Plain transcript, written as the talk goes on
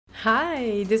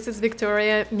Hi, this is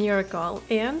Victoria Miracle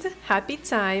and Happy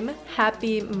Time,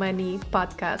 Happy Money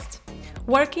podcast.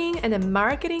 Working in the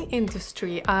marketing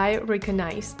industry, I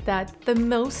recognize that the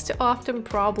most often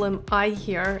problem I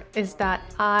hear is that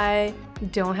I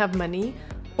don't have money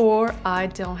or I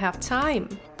don't have time.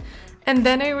 And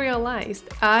then I realized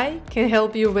I can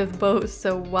help you with both,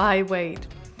 so why wait?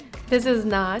 This is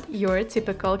not your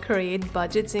typical create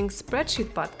budgeting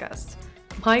spreadsheet podcast.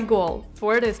 My goal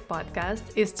for this podcast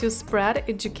is to spread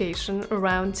education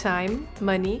around time,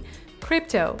 money,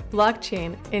 crypto,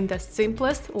 blockchain in the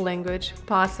simplest language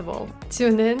possible.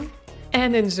 Tune in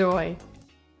and enjoy.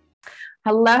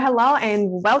 Hello, and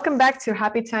welcome back to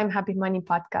Happy Time, Happy Money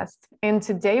podcast. And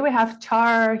today we have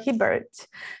Char Hibbert.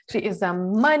 She is a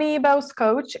money boss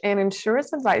coach and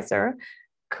insurance advisor.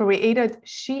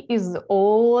 She is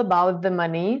all about the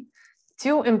money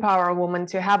to empower women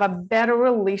to have a better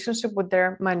relationship with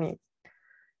their money.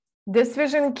 This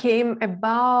vision came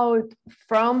about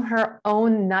from her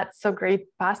own not so great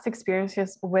past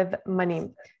experiences with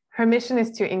money. Her mission is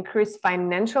to increase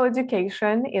financial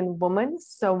education in women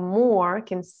so more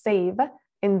can save,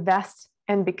 invest,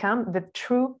 and become the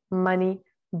true money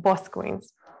boss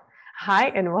queens. Hi,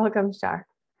 and welcome, Char.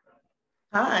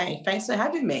 Hi, thanks for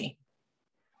having me.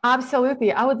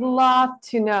 Absolutely. I would love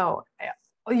to know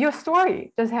your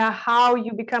story, just how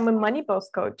you become a money boss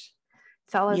coach.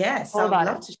 Tell us all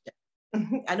about it.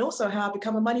 And also how I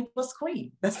become a money boss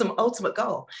queen. That's the ultimate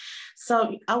goal.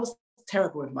 So I was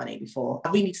terrible with money before.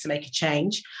 We needed to make a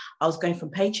change. I was going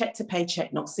from paycheck to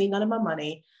paycheck, not seeing none of my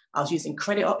money. I was using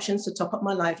credit options to top up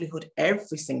my livelihood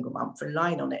every single month,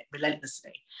 relying on it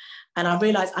relentlessly. And I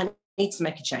realized I need to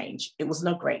make a change. It was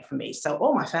not great for me,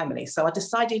 or my family. So I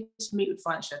decided to meet with a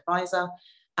financial advisor.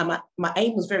 And my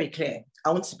aim was very clear. I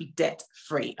wanted to be debt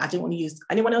free. I didn't want to use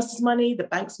anyone else's money, the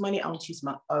bank's money. I want to use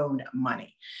my own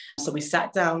money. So we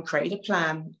sat down, created a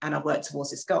plan, and I worked towards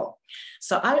this goal.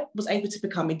 So I was able to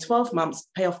become, in 12 months,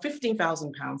 pay off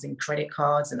 £15,000 in credit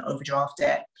cards and overdraft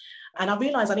debt. And I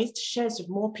realized I needed to share this with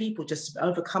more people just to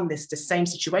overcome the same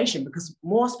situation, because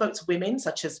more I spoke to women,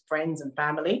 such as friends and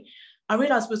family, I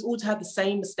realized we all had the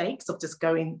same mistakes of just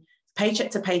going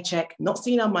paycheck to paycheck, not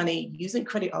seeing our money, using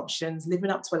credit options, living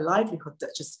up to a livelihood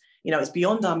that just, it's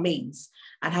beyond our means,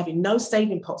 and having no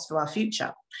saving pots for our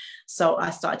future. So I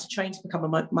started to train to become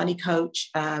a money coach,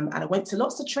 and I went to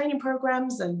lots of training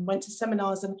programs and went to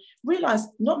seminars and realized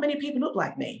not many people look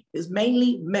like me. It was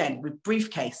mainly men with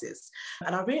briefcases.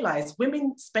 And I realized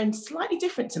women spend slightly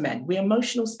different to men. We're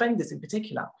emotional spenders in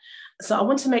particular. So I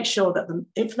wanted to make sure that the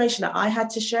information that I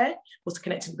had to share was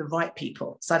connected with the right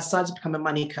people. So I decided to become a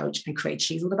money coach and create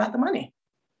She's All About the Money.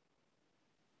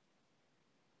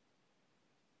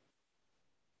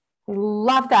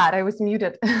 Love that. I was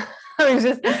muted. I was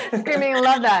just screaming,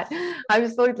 love that.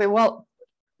 Absolutely. Well,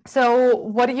 so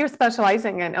what are you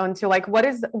specializing in onto?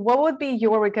 What would be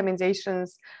your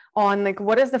recommendations on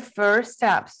what is the first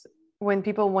steps when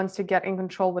people want to get in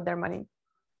control with their money?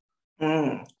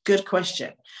 Good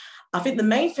question. I think the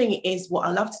main thing is what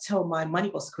I love to tell my Money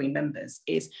Boss Queen members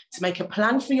is to make a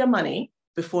plan for your money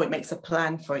before it makes a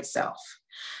plan for itself.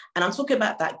 And I'm talking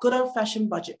about that good old-fashioned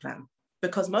budget plan,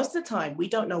 because most of the time we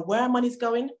don't know where our money's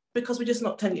going because we're just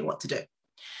not telling you what to do.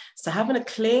 So having a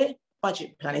clear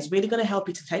budget plan is really going to help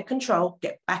you to take control,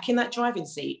 get back in that driving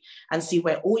seat and see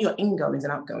where all your ingoings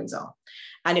and outgoings are.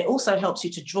 And it also helps you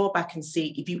to draw back and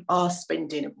see if you are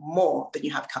spending more than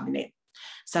you have coming in.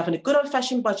 So having a good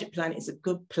old-fashioned budget plan is a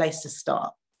good place to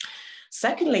start.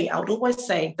 Secondly, I would always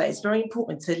say that it's very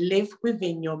important to live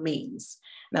within your means.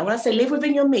 Now, when I say live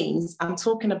within your means, I'm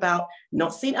talking about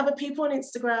not seeing other people on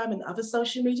Instagram and other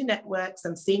social media networks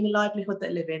and seeing the livelihood they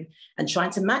live in and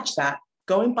trying to match that,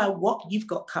 going by what you've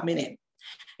got coming in.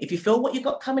 If you feel what you've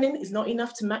got coming in is not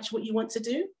enough to match what you want to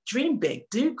do, dream big,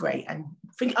 do great, and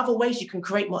think other ways you can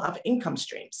create more other income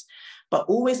streams. But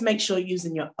always make sure you're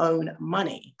using your own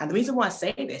money. And the reason why I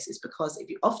say this is because if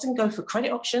you often go for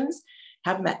credit options,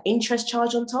 having that interest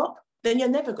charge on top, then you're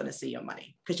never going to see your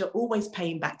money because you're always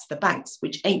paying back to the banks,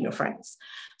 which ain't your friends.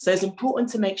 So it's important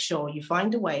to make sure you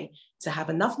find a way to have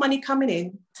enough money coming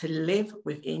in to live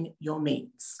within your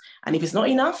means. And if it's not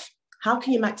enough, how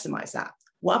can you maximize that?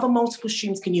 What other multiple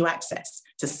streams can you access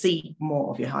to see more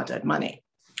of your hard-earned money?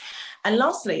 And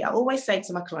lastly, I always say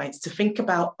to my clients to think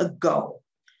about a goal.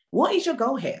 What is your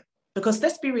goal here? Because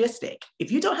let's be realistic. If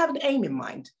you don't have an aim in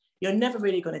mind, you're never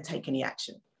really going to take any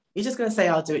action. You're just going to say,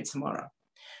 I'll do it tomorrow.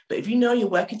 But if you know you're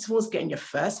working towards getting your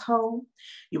first home,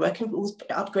 you're working towards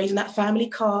upgrading that family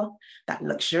car, that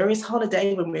luxurious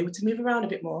holiday when we're able to move around a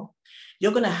bit more,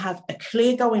 you're going to have a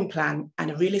clear going plan and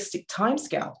a realistic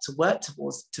timescale to work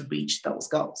towards to reach those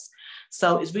goals.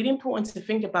 So it's really important to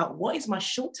think about what is my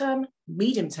short-term,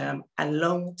 medium-term, and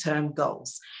long-term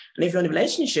goals. And if you're in a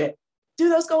relationship, do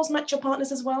those goals match your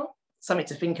partners as well? Something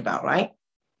to think about, right?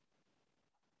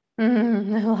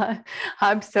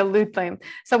 Absolutely.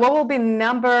 So what will be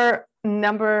number,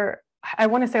 I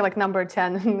want to say like number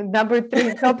 10, number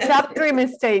 3, top 3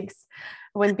 mistakes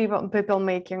when people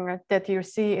making that you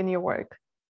see in your work?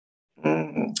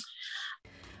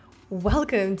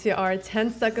 Welcome to our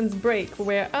 10 seconds break,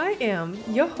 where I am,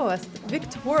 your host,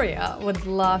 Victoria, would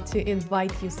love to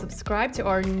invite you to subscribe to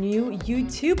our new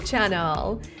YouTube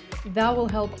channel. That will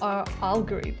help our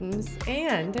algorithms,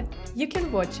 and you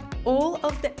can watch all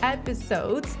of the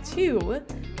episodes too.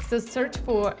 So search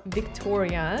for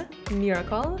Victoria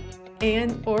Miracle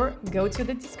and or go to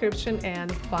the description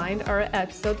and find our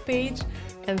episode page,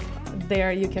 and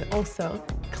there you can also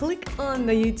click on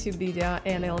the YouTube video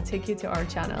and it'll take you to our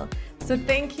channel. So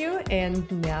thank you,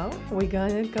 and now we're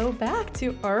gonna go back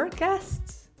to our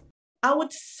guests. I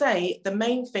would say the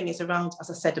main thing is around,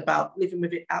 as I said, about living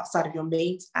with it outside of your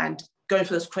means and going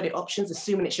for those credit options,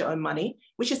 assuming it's your own money,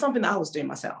 which is something that I was doing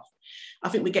myself. I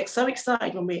think we get so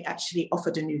excited when we actually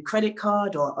offered a new credit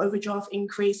card or overdraft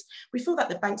increase. We feel that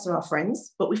the banks are our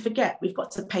friends, but we forget we've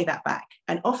got to pay that back,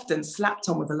 and often slapped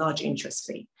on with a large interest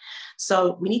fee.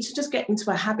 So we need to just get into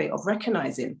a habit of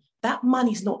recognizing that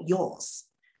money's not yours,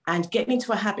 and getting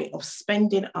into a habit of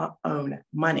spending our own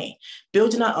money,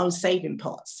 building our own saving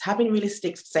pots, having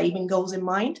realistic saving goals in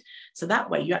mind. So that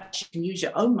way you actually can use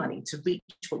your own money to reach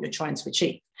what you're trying to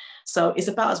achieve. So it's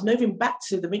about us moving back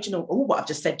to the original, or what I've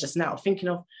just said just now, thinking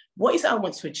of what is it I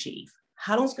want to achieve?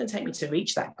 How long is it going to take me to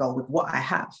reach that goal with what I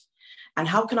have? And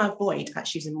how can I avoid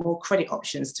actually using more credit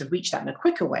options to reach that in a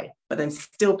quicker way, but then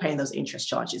still paying those interest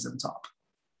charges on top?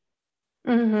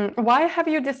 Mm-hmm. Why have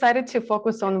you decided to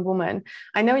focus on women?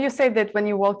 I know you said that when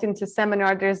you walked into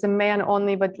seminar, there's a man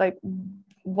only, but like,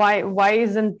 why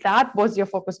isn't that was your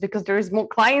focus? Because there is more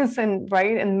clients and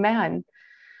men.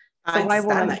 So I why understand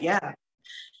women? that, yeah.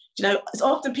 You know, it's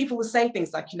often people will say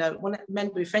things like, you know, when men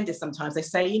be offended sometimes, they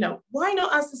say, you know, why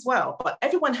not us as well? But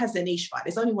everyone has their niche, right?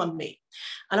 There's only one me.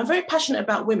 And I'm very passionate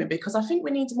about women because I think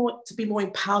we need to be more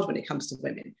empowered when it comes to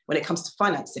women, when it comes to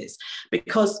finances,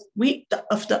 because we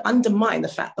have to undermine the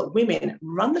fact that women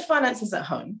run the finances at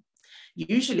home.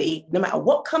 Usually, no matter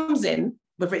what comes in,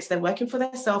 whether it's they're working for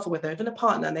themselves or whether they're with a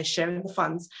partner and they're sharing the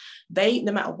funds,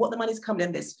 no matter what the money's coming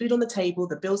in, there's food on the table,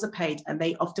 the bills are paid, and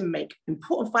they often make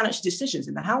important financial decisions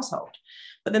in the household.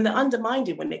 But then they're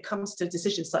undermined when it comes to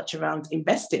decisions such around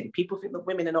investing. People think that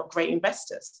women are not great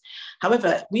investors.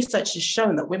 However, research has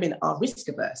shown that women are risk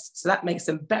averse. So that makes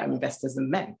them better investors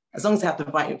than men, as long as they have the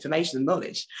right information and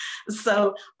knowledge.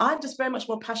 So I'm just very much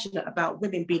more passionate about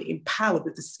women being empowered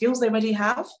with the skills they already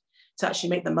have to actually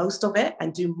make the most of it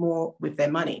and do more with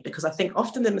their money. Because I think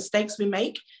often the mistakes we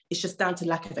make is just down to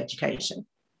lack of education.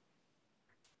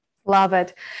 Love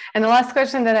it. And the last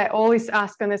question that I always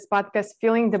ask on this podcast,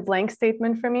 filling the blank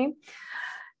statement for me,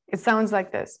 it sounds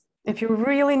like this. If you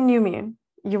really knew me,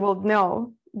 you will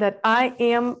know that I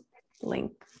am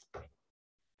blank.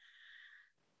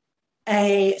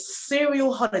 A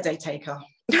serial holiday taker.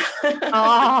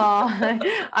 Oh,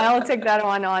 I'll take that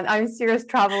one on. I'm a serious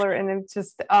traveler, and it's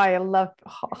just, I love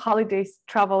holidays,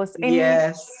 travels,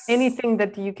 anything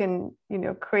that you can,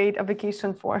 create a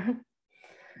vacation for.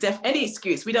 Any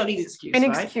excuse. We don't need an excuse. Any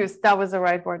excuse. That was the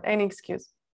right word. Any excuse.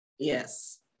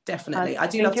 Yes, definitely. I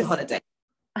do love to holiday.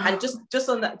 And just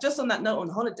on that note on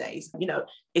holidays,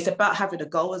 it's about having a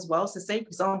goal as well. So say, for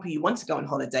example, you want to go on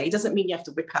holiday. It doesn't mean you have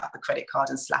to whip out the credit card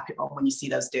and slap it on when you see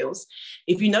those deals.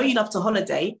 If you know you love to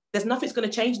holiday, there's nothing's going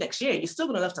to change next year. You're still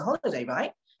going to love to holiday,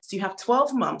 right? So you have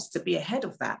 12 months to be ahead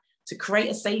of that, to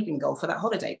create a saving goal for that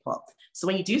holiday pot. So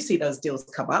when you do see those deals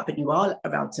come up and you are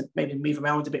around to maybe move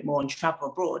around a bit more and travel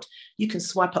abroad, you can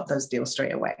swipe up those deals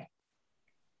straight away.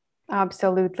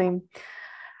 Absolutely.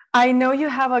 I know you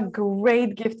have a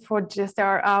great gift for just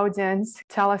our audience.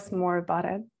 Tell us more about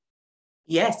it.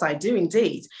 Yes, I do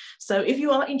indeed. So if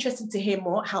you are interested to hear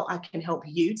more how I can help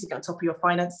you to get on top of your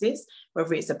finances,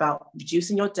 whether it's about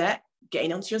reducing your debt,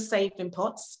 getting onto your saving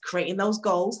pots, creating those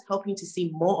goals, helping you to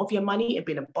see more of your money and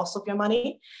being a boss of your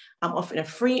money, I'm offering a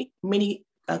free mini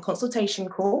consultation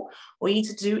call. All you need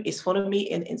to do is follow me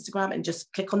in Instagram and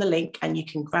just click on the link and you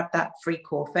can grab that free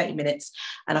call, 30 minutes,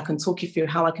 and I can talk you through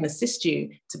how I can assist you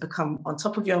to become on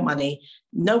top of your money,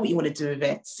 know what you want to do with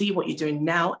it, see what you're doing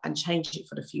now and change it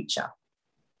for the future.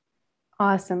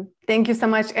 Awesome. Thank you so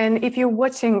much. And if you're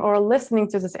watching or listening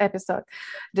to this episode,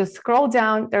 just scroll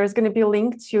down. There's going to be a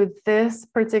link to this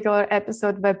particular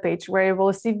episode webpage where you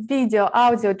will see video,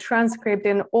 audio, transcript,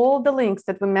 and all the links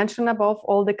that we mentioned above,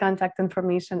 all the contact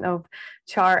information of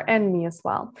Char and me as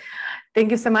well.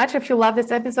 Thank you so much. If you love this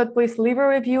episode, please leave a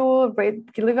review,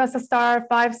 leave us a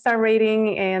 5-star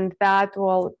rating, and that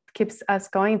will keeps us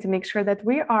going to make sure that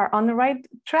we are on the right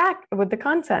track with the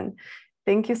content.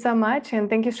 Thank you so much. And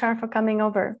thank you, Char, for coming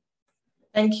over.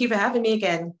 Thank you for having me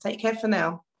again. Take care for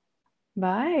now.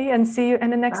 Bye, and see you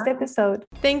in the next episode.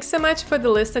 Thanks so much for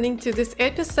listening to this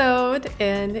episode.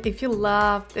 And if you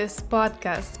love this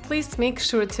podcast, please make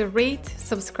sure to rate,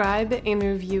 subscribe, and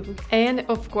review. And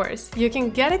of course, you can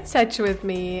get in touch with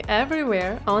me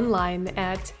everywhere online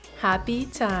at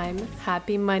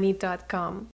happytimehappymoney.com.